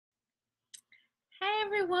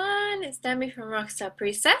Everyone, it's Demi from Rockstar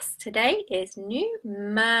Princess. Today is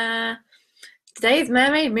Mermaid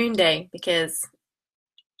Moonday because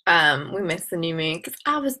we missed the new moon because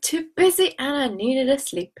I was too busy and I needed a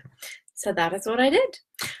sleep. So that is what I did.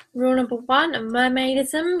 Rule number one of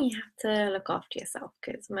mermaidism, you have to look after yourself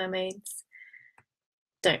because mermaids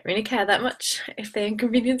don't really care that much if they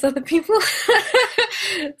inconvenience other people.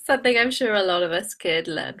 Something I'm sure a lot of us could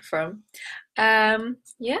learn from.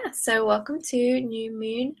 So welcome to New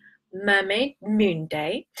Moon Mermaid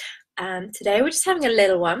Moonday. Today we're just having a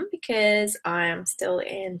little one because I am still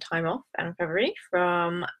in time off and recovery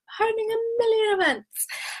from hosting a million events.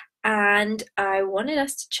 And I wanted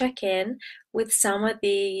us to check in with some of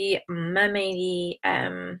the mermaidy,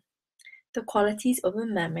 the qualities of a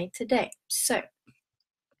mermaid today. So,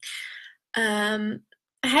 hey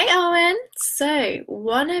Owen. So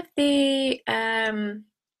one of the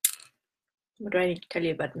what do I need to tell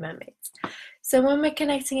you about mermaids? So when we're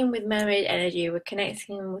connecting in with mermaid energy, we're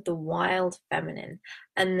connecting in with the wild feminine.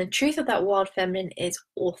 And the truth of that wild feminine is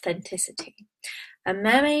authenticity. A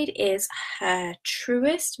mermaid is her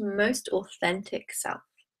truest, most authentic self.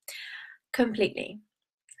 Completely.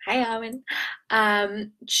 Hey, Arwen.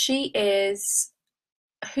 She is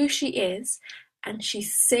who she is, and she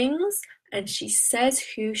sings and she says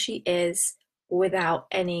who she is without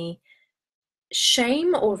any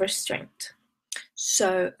shame or restraint.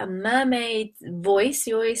 So a mermaid's voice,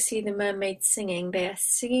 you always see the mermaid singing, they are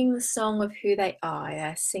singing the song of who they are. They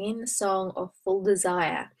are singing the song of full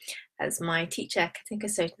desire, as my teacher, Katinka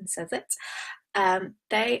Soton, says it.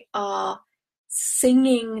 They are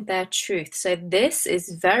singing their truth. So this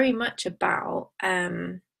is very much about,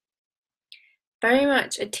 very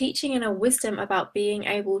much a teaching and a wisdom about being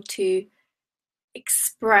able to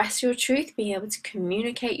express your truth, being able to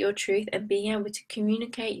communicate your truth, and being able to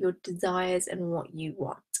communicate your desires and what you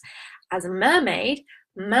want. As a mermaid,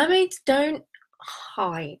 mermaids don't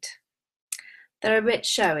hide. They're a bit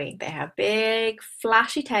showy. They have big,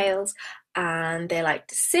 flashy tails, and they like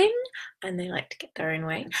to sing, and they like to get their own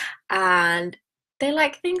way, and they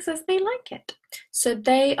like things as they like it. So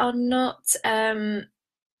they are not, they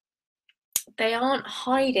aren't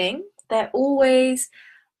hiding. They're always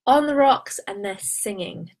on the rocks and they're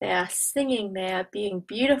singing. They are singing, they are being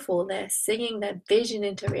beautiful, they're singing their vision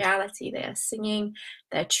into reality, they are singing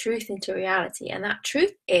their truth into reality. And that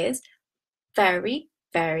truth is very,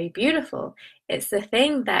 very beautiful. It's the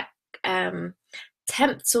thing that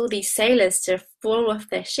tempts all these sailors to fall off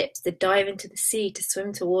their ships, to dive into the sea, to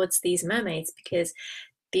swim towards these mermaids, because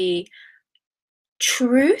the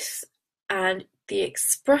truth and the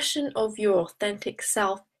expression of your authentic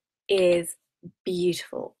self is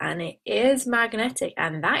beautiful and it is magnetic,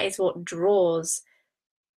 and that is what draws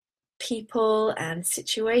people and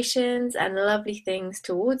situations and lovely things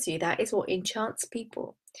towards you. That is what enchants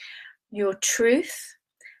people. Your truth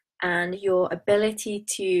and your ability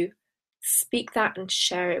to speak that and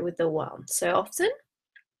share it with the world. So often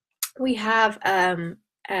we have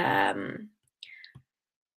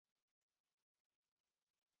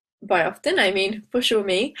by often, I mean for sure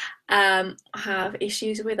me, have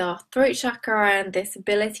issues with our throat chakra and this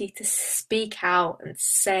ability to speak out and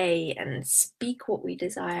say and speak what we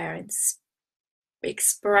desire and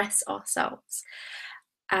express ourselves.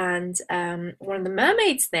 And one of the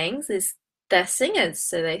mermaids' things is they're singers,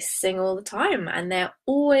 so they sing all the time and they're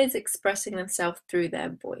always expressing themselves through their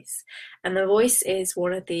voice. And the voice is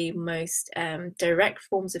one of the most direct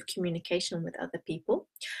forms of communication with other people.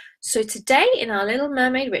 So today in our little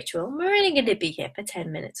mermaid ritual, we're only going to be here for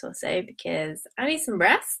 10 minutes or so because I need some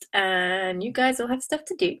rest and you guys all have stuff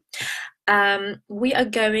to do. We are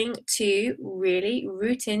going to really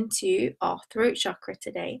root into our throat chakra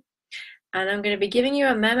today. And I'm going to be giving you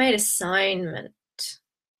a mermaid assignment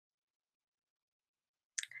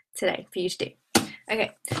today for you to do.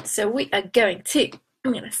 Okay, so we are going to,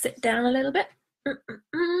 I'm going to sit down a little bit.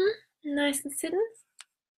 Nice and sitting.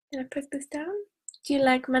 I'm going to put this down. Do you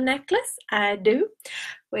like my necklace? I do.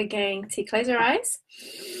 We're going to close our eyes.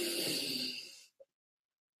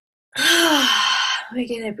 We're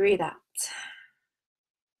going to breathe out.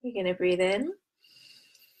 We're going to breathe in.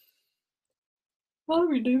 Oh,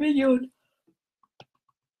 we're doing a yawn.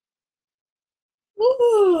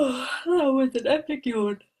 Oh, that was an epic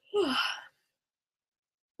yawn.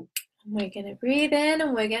 We're going to breathe in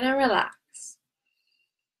and we're going to relax.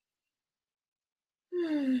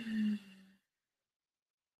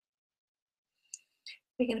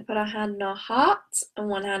 We're going to put our hand on our heart and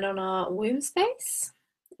one hand on our womb space.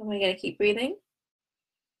 And we're going to keep breathing.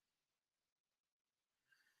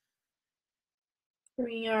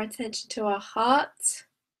 Bringing our attention to our heart.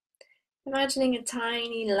 Imagining a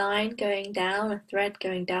tiny line going down, a thread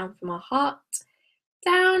going down from our heart,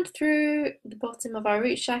 down through the bottom of our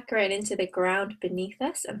root chakra and into the ground beneath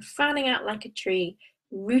us, and fanning out like a tree,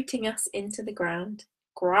 rooting us into the ground,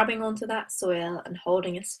 grabbing onto that soil and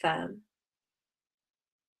holding us firm.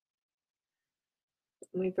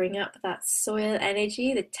 We bring up that soil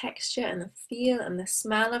energy, the texture and the feel and the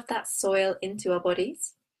smell of that soil into our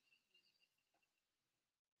bodies.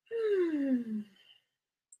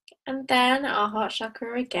 And then our heart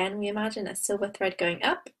chakra again, we imagine a silver thread going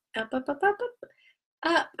up, up, up, up, up, up,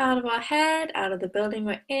 up out of our head, out of the building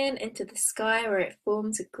we're in, into the sky where it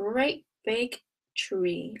forms a great big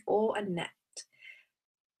tree or a net.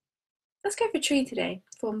 Let's go for tree today.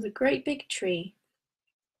 Forms a great big tree.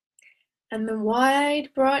 And the wide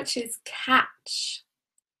branches catch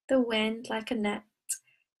the wind like a net,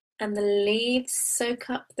 and the leaves soak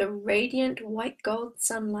up the radiant white gold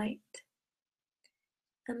sunlight.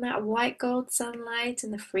 And that white gold sunlight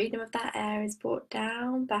and the freedom of that air is brought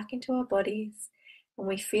down back into our bodies, and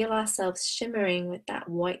we feel ourselves shimmering with that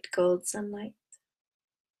white gold sunlight.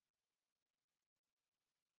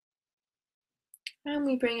 And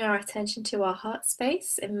we bring our attention to our heart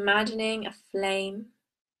space, imagining a flame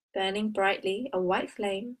burning brightly, a white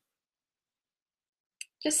flame,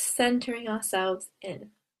 just centering ourselves in.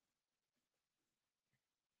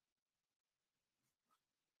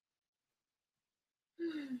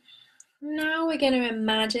 Now we're going to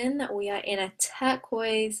imagine that we are in a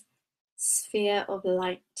turquoise sphere of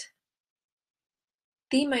light.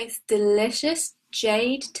 The most delicious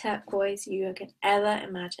jade turquoise you could ever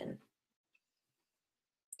imagine.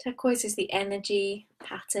 Turquoise is the energy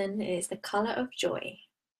pattern, it is the color of joy.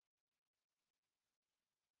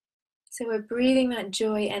 So we're breathing that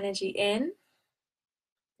joy energy in,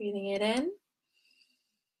 breathing it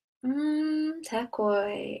in.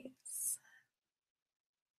 Turquoise.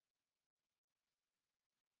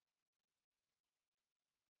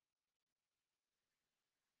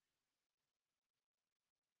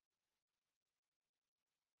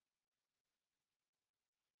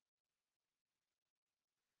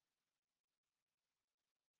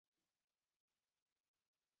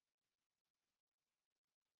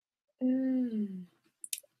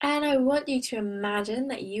 And I want you to imagine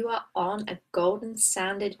that you are on a golden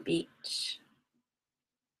sanded beach.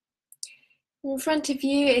 In front of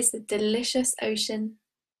you is the delicious ocean,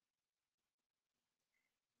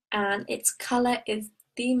 and its color is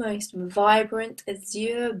the most vibrant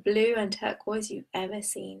azure, blue, and turquoise you've ever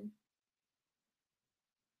seen.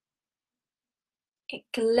 It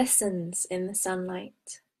glistens in the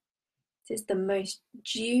sunlight. It is the most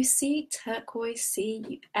juicy turquoise sea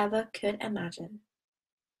you ever could imagine.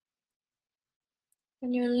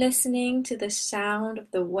 And you're listening to the sound of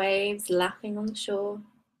the waves lapping on the shore.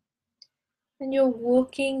 And you're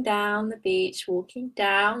walking down the beach, walking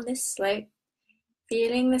down this slope,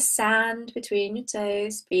 feeling the sand between your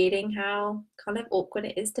toes, feeling how kind of awkward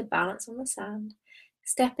it is to balance on the sand,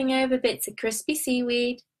 stepping over bits of crispy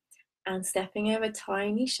seaweed and stepping over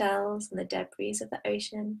tiny shells and the debris of the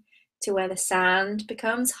ocean to where the sand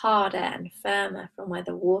becomes harder and firmer from where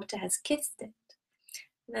the water has kissed it.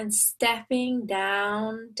 And then stepping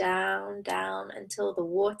down, down, down until the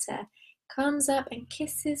water comes up and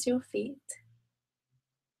kisses your feet.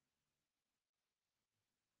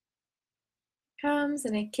 Comes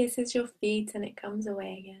and it kisses your feet and it comes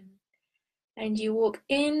away again. And you walk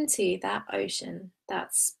into that ocean,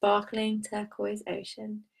 that sparkling turquoise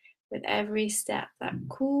ocean, with every step, that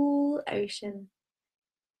cool ocean.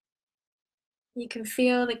 You can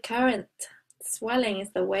feel the current swelling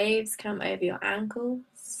as the waves come over your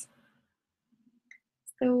ankles.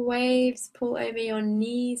 The waves pull over your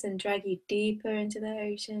knees and drag you deeper into the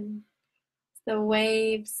ocean. The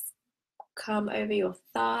waves come over your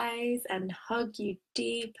thighs and hug you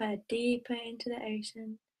deeper, deeper into the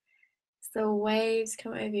ocean. The waves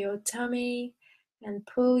come over your tummy and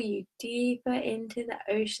pull you deeper into the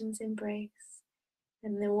ocean's embrace.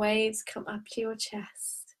 And the waves come up to your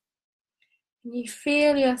chest. And you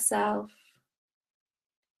feel yourself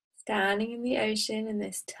standing in the ocean, in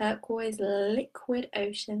this turquoise liquid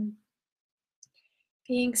ocean,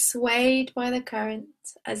 being swayed by the current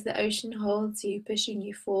as the ocean holds you, pushing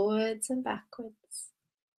you forwards and backwards.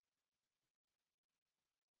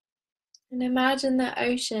 And imagine the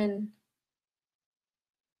ocean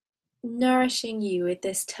nourishing you with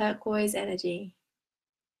this turquoise energy.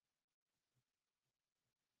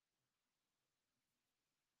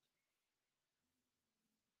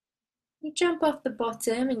 You jump off the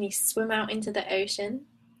bottom and you swim out into the ocean,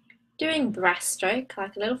 doing breaststroke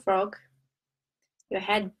like a little frog, your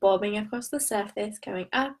head bobbing across the surface, going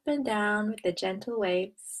up and down with the gentle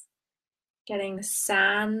waves. getting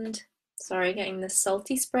the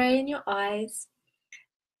salty spray in your eyes.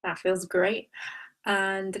 That feels great.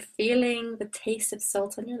 And feeling the taste of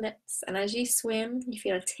salt on your lips. And as you swim, you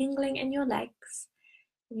feel a tingling in your legs.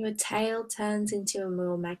 And your tail turns into a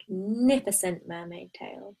more magnificent mermaid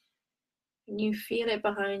tail. And you feel it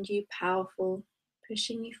behind you, powerful,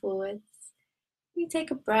 pushing you forwards. You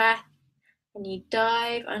take a breath and you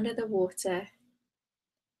dive under the water,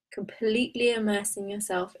 completely immersing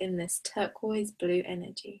yourself in this turquoise blue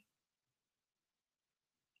energy.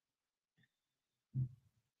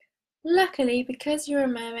 Luckily, because you're a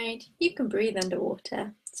mermaid, you can breathe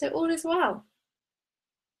underwater, so all is well.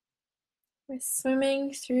 We're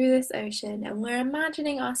swimming through this ocean and we're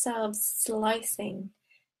imagining ourselves slicing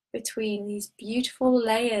between these beautiful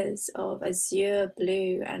layers of azure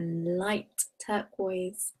blue and light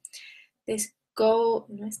turquoise. This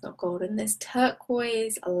this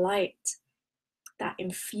turquoise light that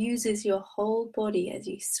infuses your whole body as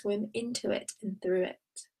you swim into it and through it.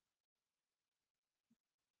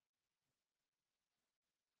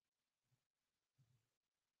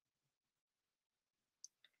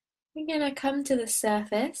 We're going to come to the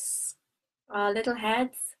surface, our little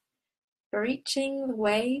heads breaching the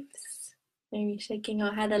waves, maybe shaking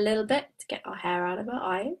our head a little bit to get our hair out of our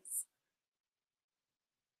eyes.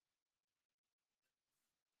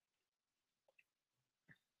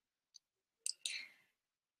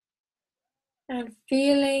 And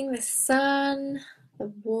feeling the sun, the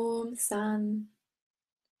warm sun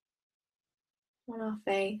on our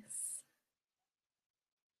face.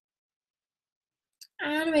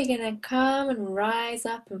 And we're going to come and rise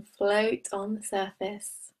up and float on the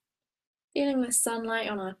surface. Feeling the sunlight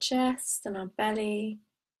on our chest and our belly,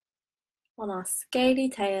 on our scaly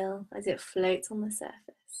tail as it floats on the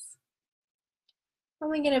surface. And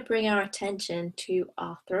we're going to bring our attention to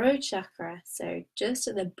our throat chakra, so just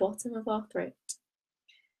at the bottom of our throat.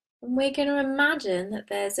 And we're going to imagine that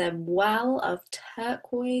there's a well of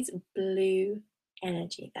turquoise blue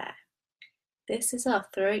energy there. This is our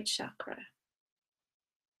throat chakra.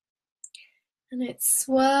 And it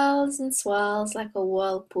swirls and swirls like a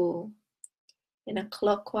whirlpool in a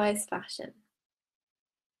clockwise fashion.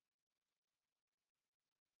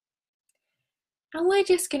 And we're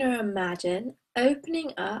just going to imagine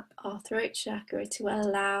opening up our throat chakra to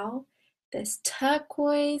allow this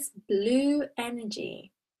turquoise blue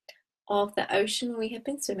energy of the ocean we have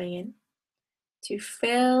been swimming in to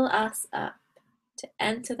fill us up, to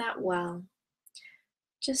enter that well.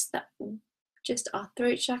 Just our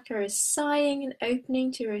throat chakra is sighing and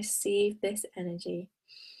opening to receive this energy.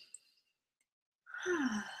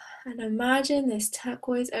 And imagine this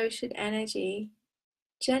turquoise ocean energy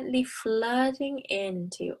gently flooding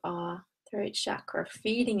into our throat chakra,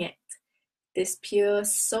 feeding it this pure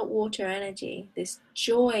saltwater energy, this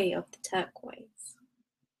joy of the turquoise.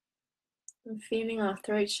 And feeling our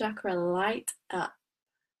throat chakra light up.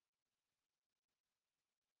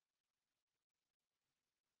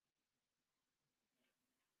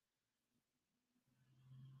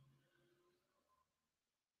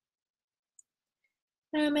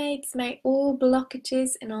 Mermaids, may all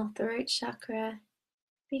blockages in our throat chakra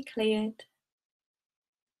be cleared.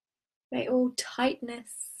 May all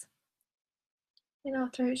tightness in our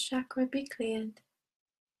throat chakra be cleared.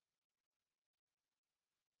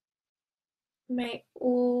 May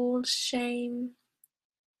all shame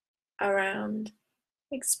around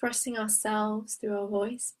expressing ourselves through our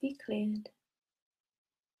voice be cleared.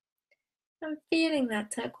 And feeling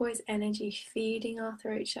that turquoise energy feeding our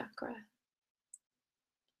throat chakra.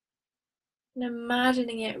 And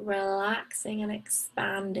imagining it relaxing and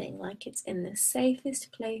expanding like it's in the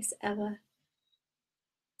safest place ever.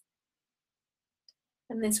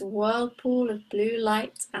 And this whirlpool of blue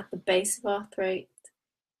light at the base of our throat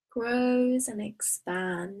grows and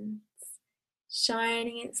expands,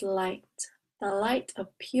 shining its light, the light of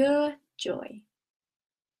pure joy.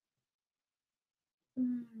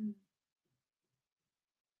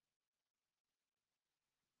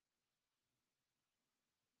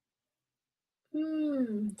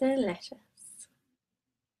 Delicious.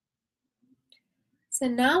 So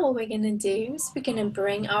now what we're going to do is we're going to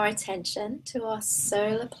bring our attention to our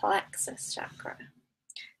solar plexus chakra.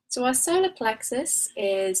 So our solar plexus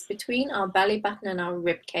is between our belly button and our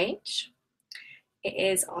rib cage. It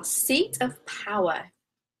is our seat of power.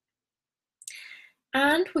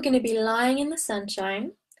 And we're going to be lying in the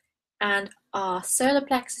sunshine, and our solar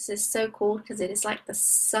plexus is so called because it is like the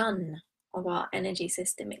sun of our energy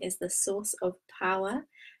system. It is the source of power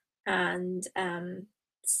and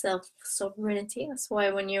self-sovereignty. That's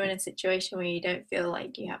why when you're in a situation where you don't feel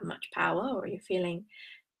like you have much power or you're feeling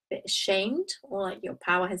bit ashamed or like your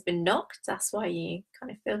power has been knocked. That's why you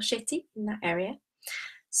kind of feel shitty in that area.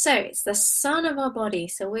 So it's the sun of our body.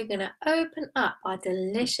 So we're going to open up our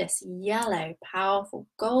delicious yellow, powerful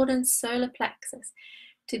golden solar plexus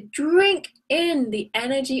to drink in the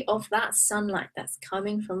energy of that sunlight that's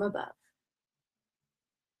coming from above.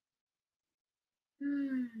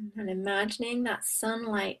 And imagining that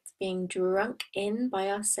sunlight being drunk in by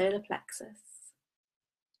our solar plexus.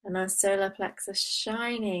 And our solar plexus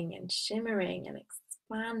shining and shimmering and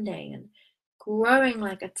expanding and growing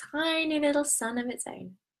like a tiny little sun of its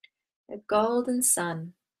own. A golden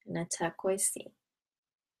sun in a turquoise sea.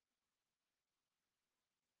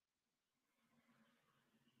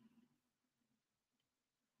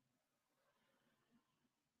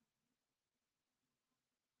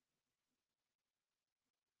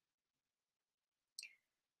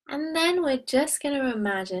 And then we're just going to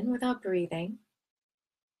imagine with our breathing,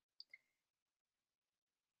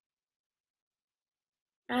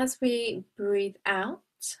 as we breathe out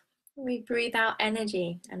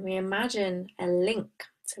energy and we imagine a link.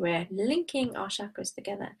 So we're linking our chakras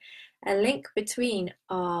together. A link between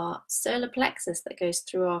our solar plexus that goes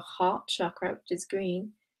through our heart chakra, which is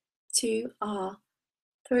green, to our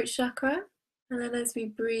throat chakra. And then as we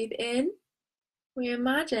breathe in, we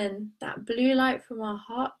imagine that blue light from our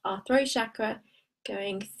heart, our throat chakra,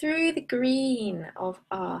 going through the green of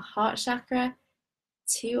our heart chakra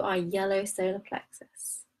to our yellow solar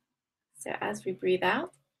plexus. So as we breathe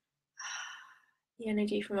out, the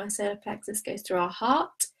energy from our solar plexus goes through our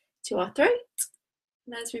heart to our throat.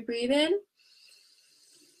 And as we breathe in,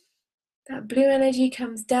 that blue energy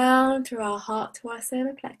comes down through our heart to our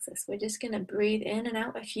solar plexus. We're just going to breathe in and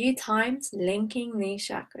out a few times, linking these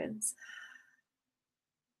chakras.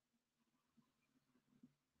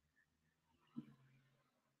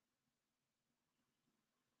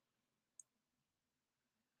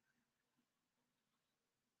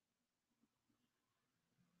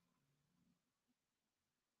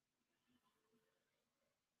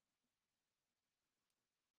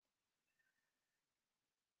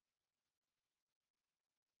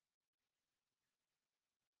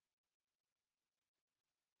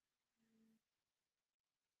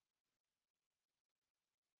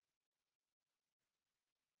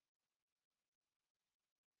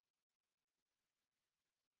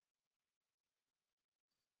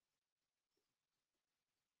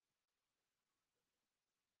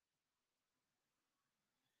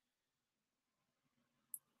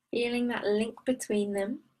 Feeling that link between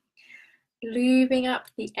them, lubing up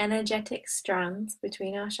the energetic strands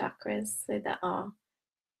between our chakras so that our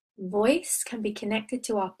voice can be connected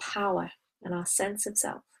to our power and our sense of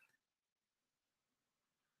self.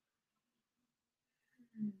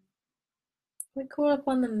 We call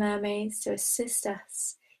upon the mermaids to assist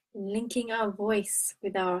us in linking our voice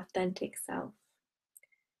with our authentic self,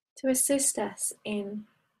 to assist us in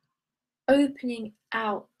opening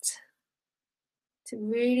out, to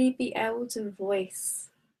really be able to voice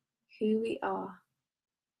who we are,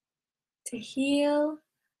 to heal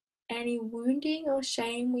any wounding or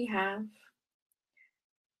shame we have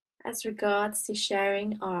as regards to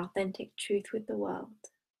sharing our authentic truth with the world.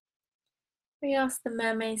 We ask the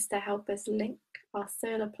mermaids to help us link our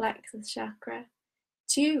solar plexus chakra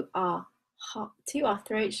to our heart, to our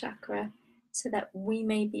throat chakra, so that we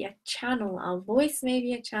may be a channel, our voice may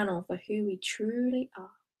be a channel for who we truly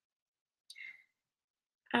are.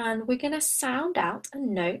 And we're going to sound out a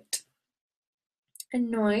note, a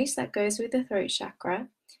noise that goes with the throat chakra.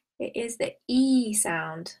 It is the E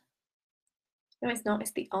sound. No, it's not,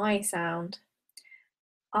 it's the I sound.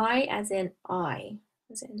 I as in I,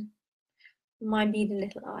 as in my beady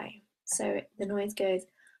little I. So the noise goes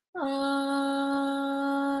I.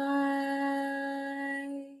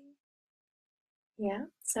 Yeah,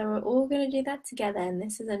 so we're all going to do that together, and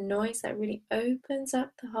this is a noise that really opens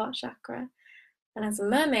up the heart chakra. And as a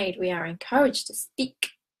mermaid, we are encouraged to speak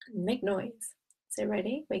and make noise. So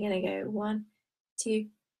ready? We're going to go 1, 2,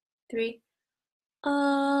 3.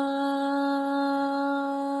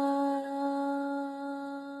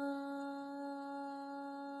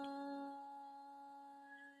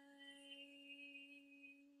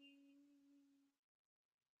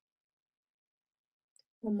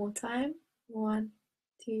 One more time. 1,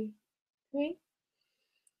 2, 3.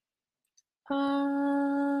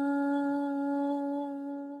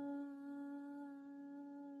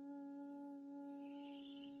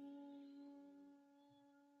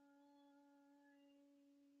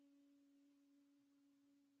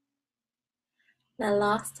 The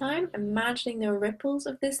last time, imagining the ripples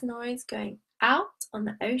of this noise going out on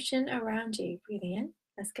the ocean around you. Breathing in.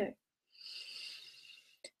 Let's go.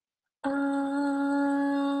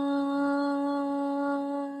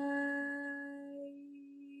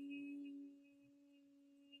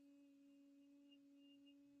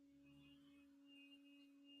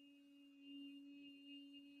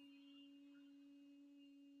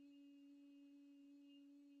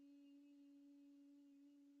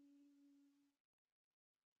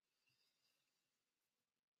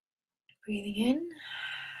 Breathing in.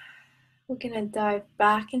 We're going to dive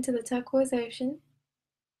back into the turquoise ocean,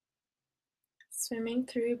 swimming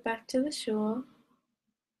through back to the shore,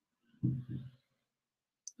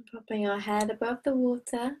 popping our head above the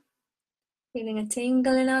water, feeling a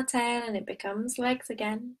tingle in our tail, and it becomes legs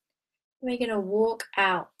again. We're going to walk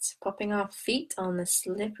out, popping our feet on the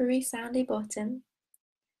slippery, sandy bottom,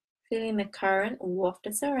 feeling the current waft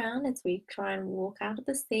us around as we try and walk out of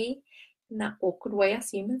the sea in that awkward way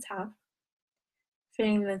us humans have.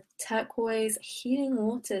 Feeling the turquoise healing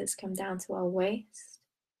waters come down to our waist,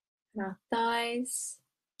 and our thighs,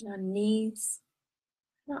 and our knees,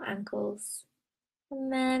 and our ankles.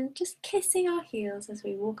 And then just kissing our heels as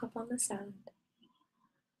we walk up on the sand.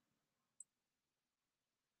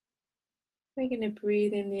 We're going to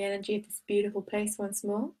breathe in the energy of this beautiful place once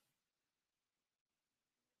more.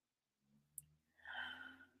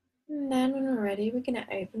 And then when we're ready, we're going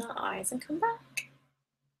to open our eyes and come back.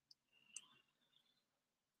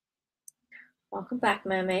 Welcome back,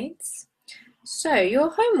 mermaids. So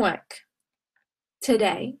your homework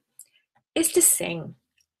today is to sing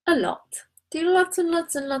a lot. Do lots and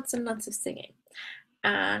lots and lots and lots of singing.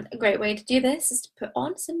 And a great way to do this is to put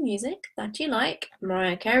on some music that you like.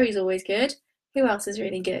 Mariah Carey's always good. Who else is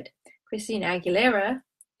really good? Christina Aguilera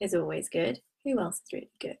is always good. Who else is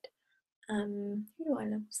really good? Who do I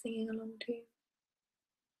love singing along to?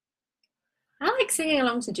 I like singing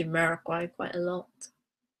along to Jamiroquai quite a lot.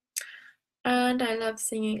 And I love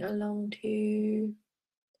singing along to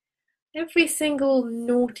every single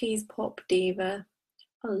noughties pop diva.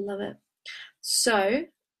 I love it. So,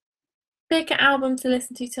 pick an album to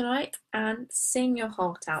listen to tonight and sing your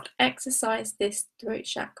heart out. Exercise this throat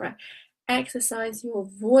chakra. Exercise your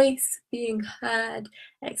voice being heard.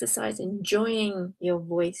 Exercise enjoying your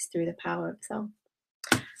voice through the power of song.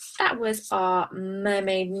 That was our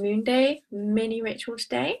Mermaid Moonday mini ritual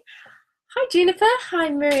today. Hi Juniper, hi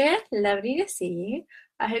Maria, lovely to see you.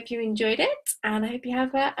 I hope you enjoyed it and I hope you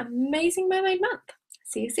have an amazing mermaid month.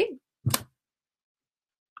 See you soon.